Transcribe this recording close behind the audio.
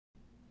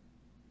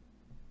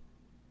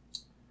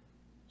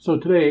So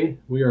today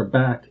we are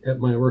back at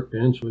my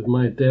workbench with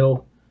my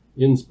Dell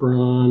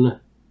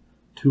Inspiron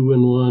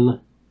 2-in-1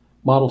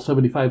 Model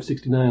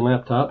 7569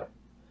 laptop.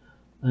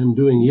 I'm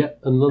doing yet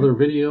another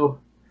video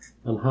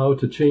on how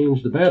to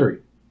change the battery.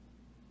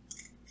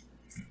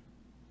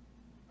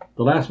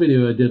 The last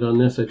video I did on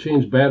this, I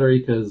changed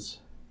battery because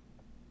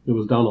it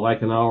was down to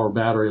like an hour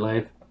battery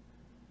life.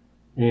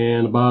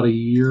 And about a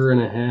year and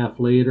a half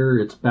later,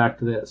 it's back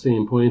to that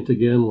same point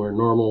again where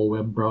normal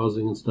web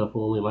browsing and stuff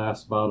only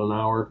lasts about an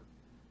hour.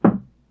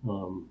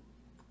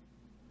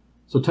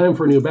 So time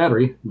for a new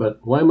battery, but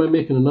why am I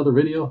making another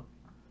video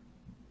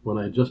when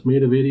I just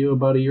made a video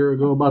about a year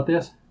ago about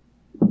this?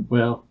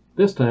 Well,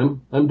 this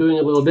time I'm doing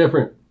it a little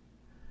different.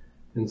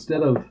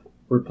 Instead of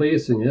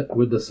replacing it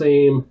with the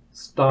same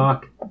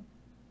stock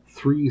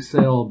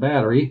 3-cell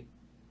battery,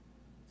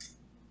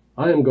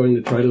 I am going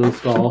to try to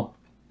install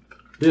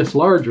this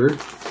larger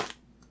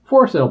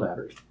 4-cell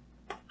battery.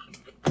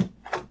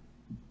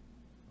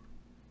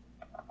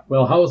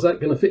 Well, how is that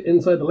going to fit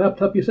inside the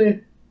laptop, you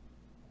say?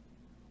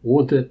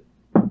 Won't it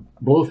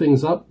blow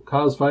things up,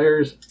 cause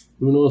fires,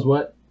 who knows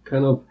what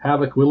kind of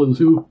havoc will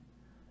ensue?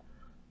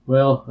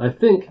 Well, I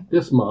think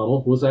this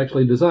model was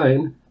actually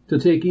designed to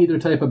take either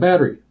type of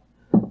battery.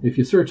 If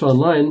you search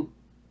online,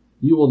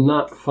 you will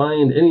not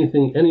find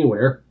anything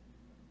anywhere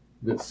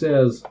that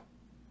says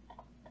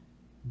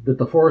that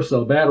the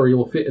 4-cell battery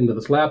will fit into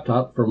this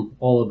laptop from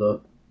all of the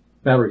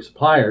battery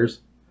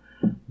suppliers.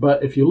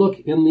 But if you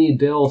look in the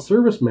Dell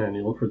service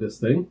manual for this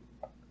thing,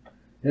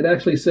 it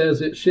actually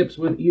says it ships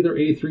with either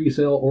a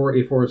 3-cell or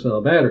a 4-cell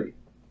battery.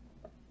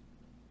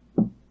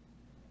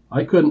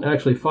 I couldn't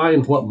actually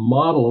find what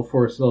model of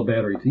 4-cell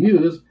battery to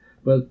use,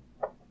 but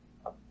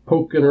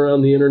poking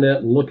around the internet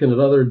and looking at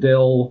other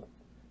Dell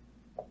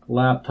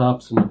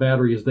laptops and the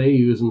batteries they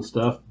use and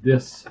stuff,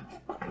 this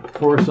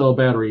 4-cell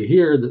battery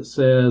here that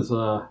says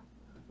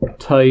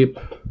type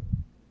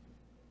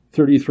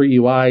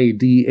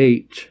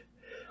 33YDH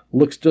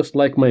looks just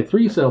like my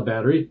 3-cell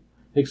battery,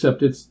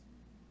 except it's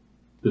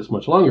this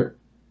much longer.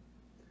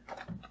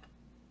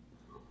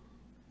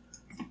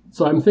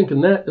 So I'm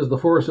thinking that is the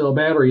 4-cell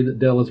battery that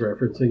Dell is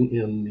referencing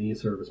in the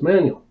service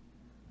manual.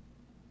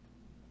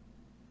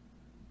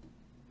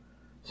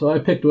 So I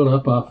picked one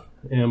up off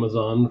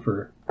Amazon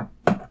for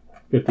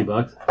 50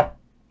 bucks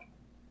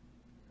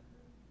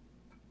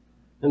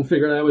and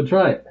figured I would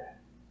try it.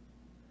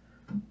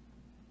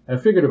 I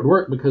figured it would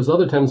work because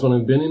other times when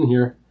I've been in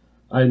here,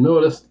 I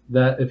noticed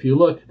that if you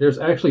look, there's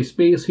actually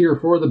space here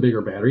for the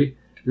bigger battery.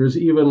 There's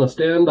even a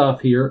standoff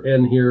here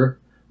and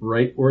here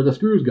right where the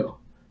screws go.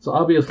 So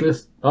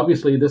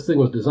obviously this thing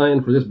was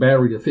designed for this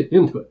battery to fit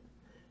into it.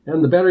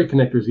 And the battery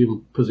connector is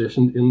even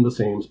positioned in the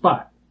same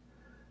spot.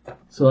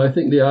 So I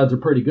think the odds are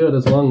pretty good,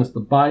 as long as the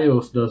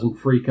BIOS doesn't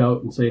freak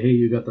out and say, hey,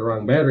 you got the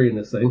wrong battery in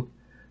this thing,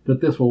 that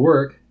this will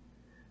work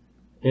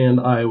and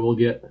I will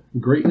get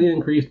greatly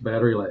increased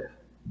battery life,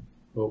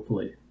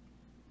 hopefully.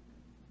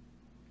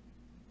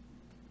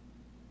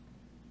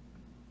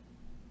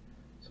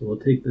 So we'll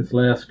take this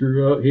last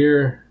screw out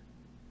here.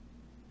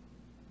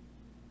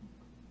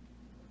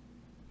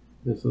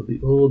 This is the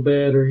old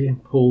battery.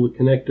 Pull the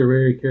connector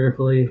very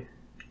carefully.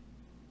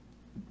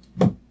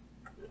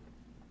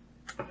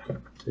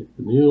 Take the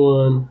new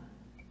one.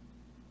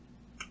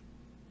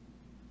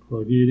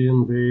 Plug it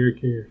in very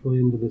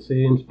carefully into the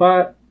same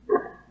spot.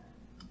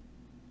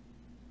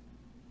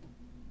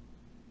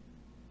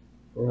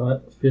 Well,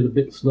 that fit a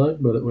bit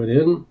snug, but it went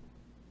in.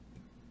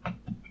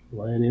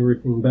 Line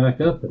everything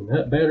back up, and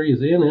that battery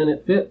is in and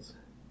it fits.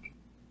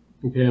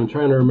 Okay, I'm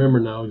trying to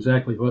remember now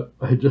exactly what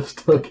I just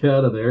took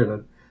out of there, and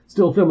I'm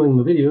still filming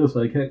the video,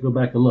 so I can't go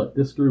back and look.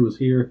 This screw is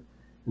here,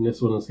 and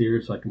this one is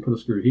here, so I can put a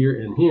screw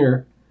here and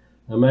here.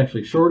 I'm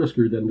actually short a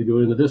screw then to go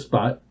into this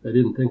spot. I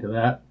didn't think of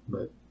that,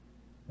 but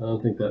I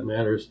don't think that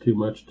matters too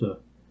much to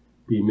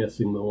be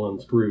missing the one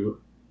screw.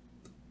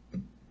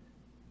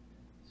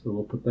 So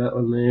we'll put that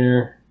one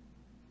there.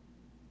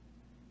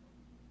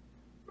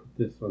 Put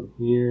this one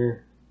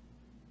here.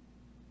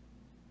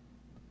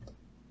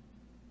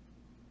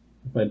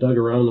 If I dug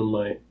around in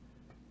my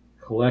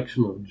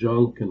collection of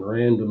junk and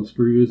random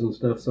screws and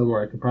stuff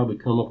somewhere, I could probably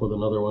come up with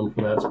another one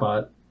for that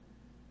spot.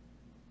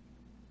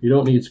 You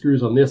don't need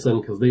screws on this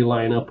end because they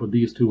line up with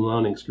these two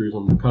mounting screws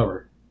on the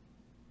cover.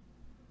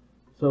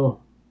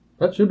 So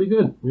that should be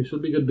good. We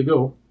should be good to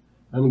go.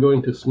 I'm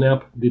going to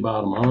snap the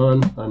bottom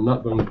on. I'm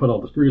not going to put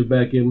all the screws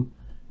back in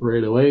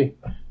right away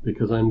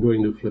because I'm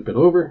going to flip it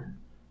over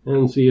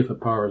and see if it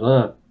powers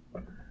on.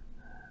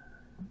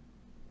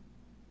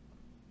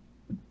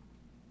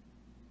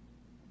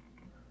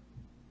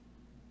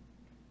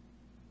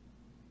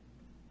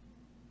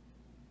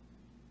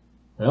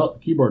 Well, the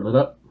keyboard lit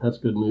up. That's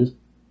good news.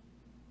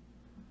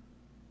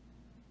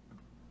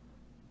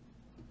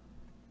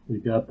 We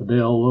got the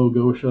Dell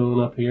logo showing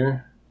up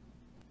here.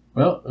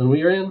 Well, and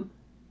we are in.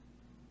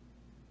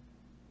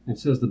 It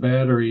says the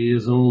battery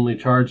is only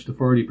charged to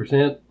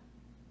 40%.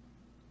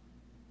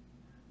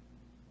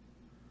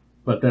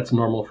 But that's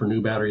normal for new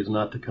batteries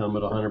not to come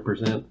at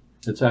 100%.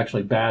 It's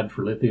actually bad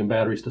for lithium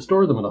batteries to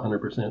store them at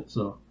 100%.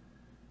 So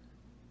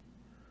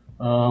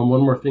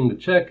One more thing to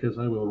check is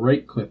I will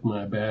right click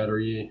my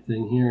battery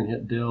thing here and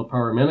hit Dell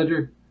Power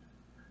Manager.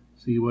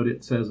 See what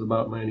it says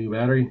about my new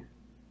battery.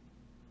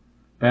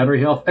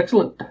 Battery health,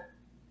 excellent.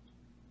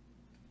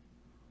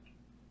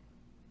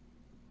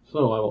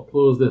 So I will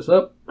close this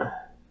up,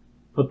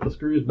 put the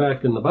screws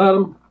back in the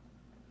bottom,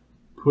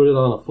 put it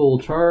on a full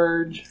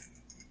charge.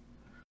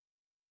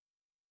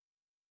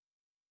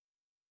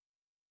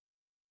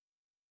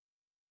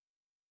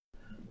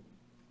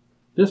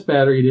 This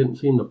battery didn't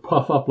seem to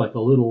puff up like a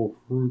little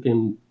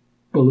freaking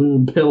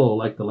balloon pillow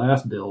like the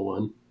last Dell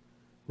one.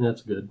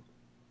 That's good.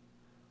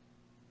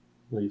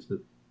 At least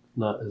it's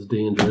not as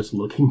dangerous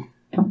looking.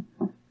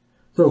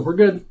 So we're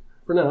good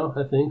for now,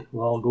 I think.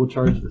 Well, I'll go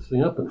charge this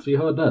thing up and see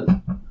how it does.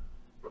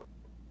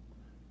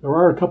 There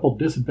are a couple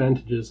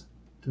disadvantages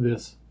to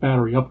this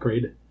battery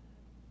upgrade.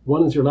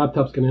 One is your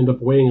laptop's going to end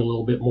up weighing a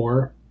little bit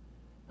more.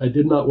 I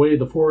did not weigh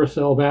the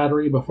 4-cell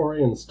battery before I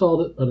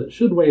installed it, but it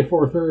should weigh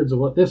 4/3 of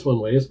what this one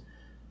weighs,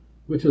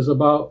 which is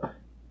about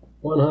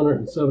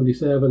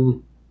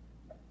 177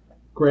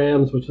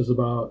 grams, which is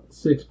about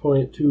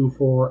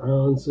 6.24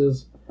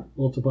 ounces.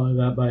 Multiply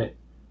that by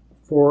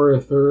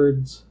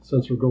 4/3,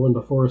 since we're going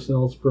to 4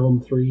 cells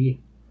from 3.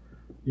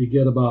 You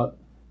get about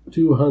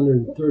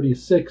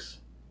 236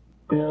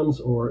 grams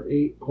or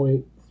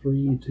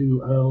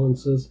 8.32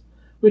 ounces,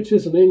 which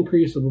is an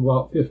increase of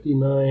about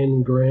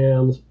 59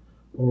 grams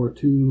or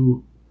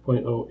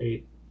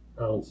 2.08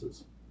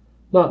 ounces.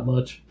 Not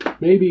much.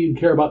 Maybe you'd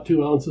care about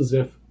 2 ounces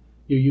if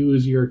you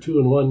use your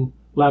 2-in-1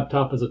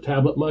 laptop as a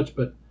tablet much,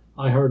 but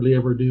I hardly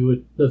ever do.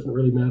 It doesn't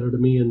really matter to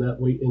me, and that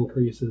weight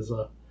increase is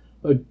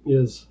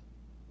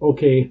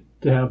okay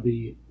to have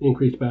the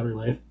increased battery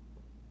life.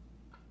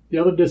 The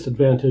other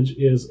disadvantage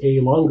is a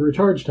longer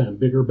charge time.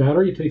 Bigger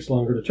battery takes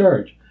longer to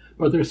charge,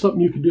 but there's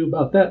something you can do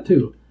about that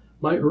too.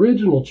 My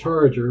original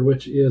charger,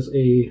 which is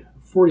a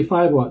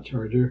 45-watt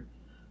charger,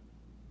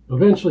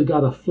 eventually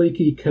got a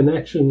flaky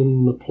connection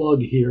in the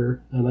plug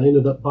here, and I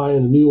ended up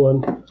buying a new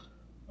one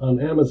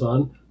on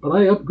Amazon. But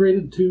I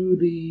upgraded to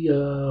the,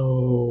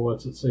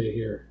 what's it say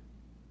here?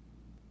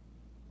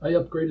 I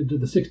upgraded to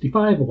the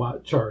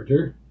 65-watt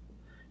charger.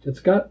 It's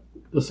got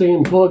the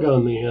same plug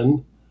on the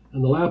end,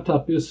 and the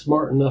laptop is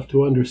smart enough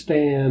to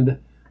understand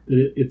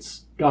that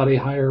it's got a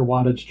higher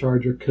wattage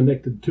charger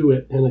connected to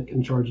it, and it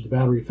can charge the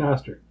battery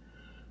faster.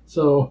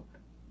 So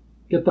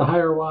get the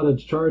higher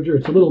wattage charger.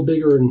 It's a little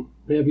bigger and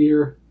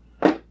heavier,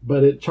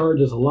 but it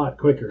charges a lot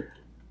quicker.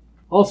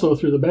 Also,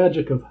 through the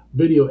magic of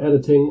video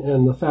editing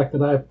and the fact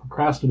that I've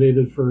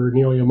procrastinated for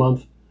nearly a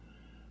month,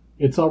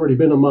 it's already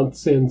been a month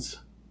since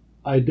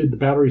I did the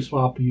battery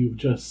swap you've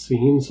just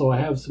seen, so I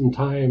have some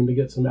time to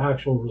get some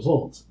actual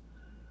results.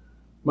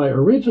 My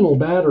original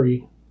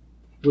battery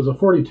was a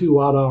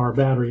 42-watt-hour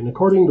battery, and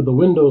according to the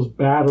Windows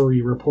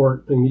battery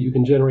report thing that you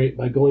can generate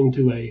by going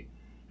to a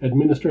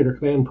administrator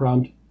command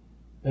prompt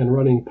and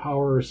running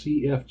power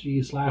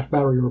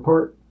cfg/battery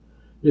report,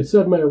 it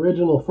said my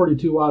original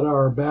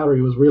 42-watt-hour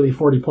battery was really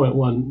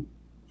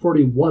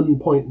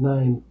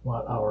 41.9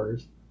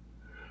 watt-hours.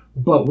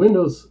 But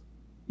Windows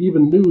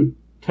even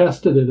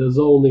tested it as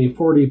only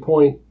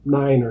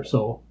 40.9 or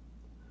so.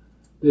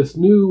 This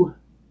new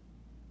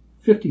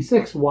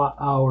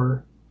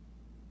 56-watt-hour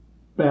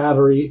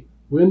battery,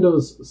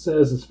 Windows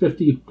says is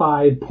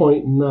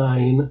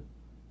 55.9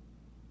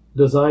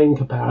 design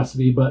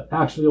capacity, but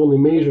actually only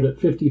measured at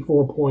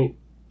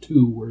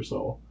 54.2 or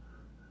so.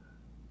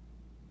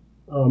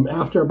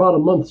 After about a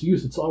month's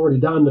use, it's already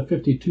down to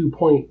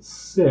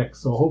 52.6,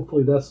 so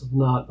hopefully that's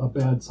not a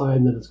bad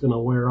sign that it's going to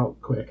wear out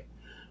quick.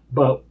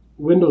 But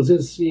Windows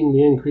is seeing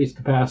the increased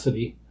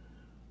capacity.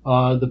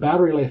 The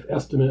battery life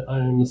estimate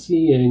I'm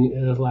seeing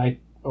is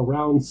like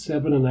around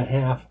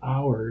 7.5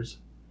 hours.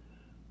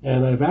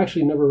 And I've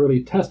actually never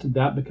really tested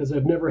that because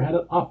I've never had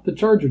it off the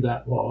charger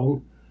that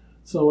long.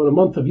 So in a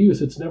month of use,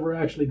 it's never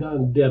actually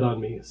gone dead on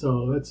me.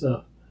 So that's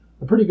a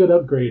pretty good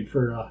upgrade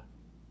for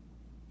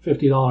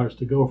 $50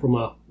 to go from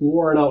a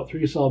worn out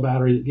 3-cell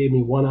battery that gave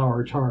me 1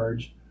 hour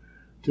charge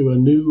to a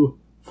new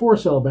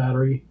 4-cell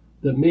battery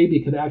that maybe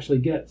could actually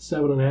get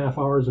 7.5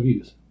 hours of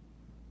use.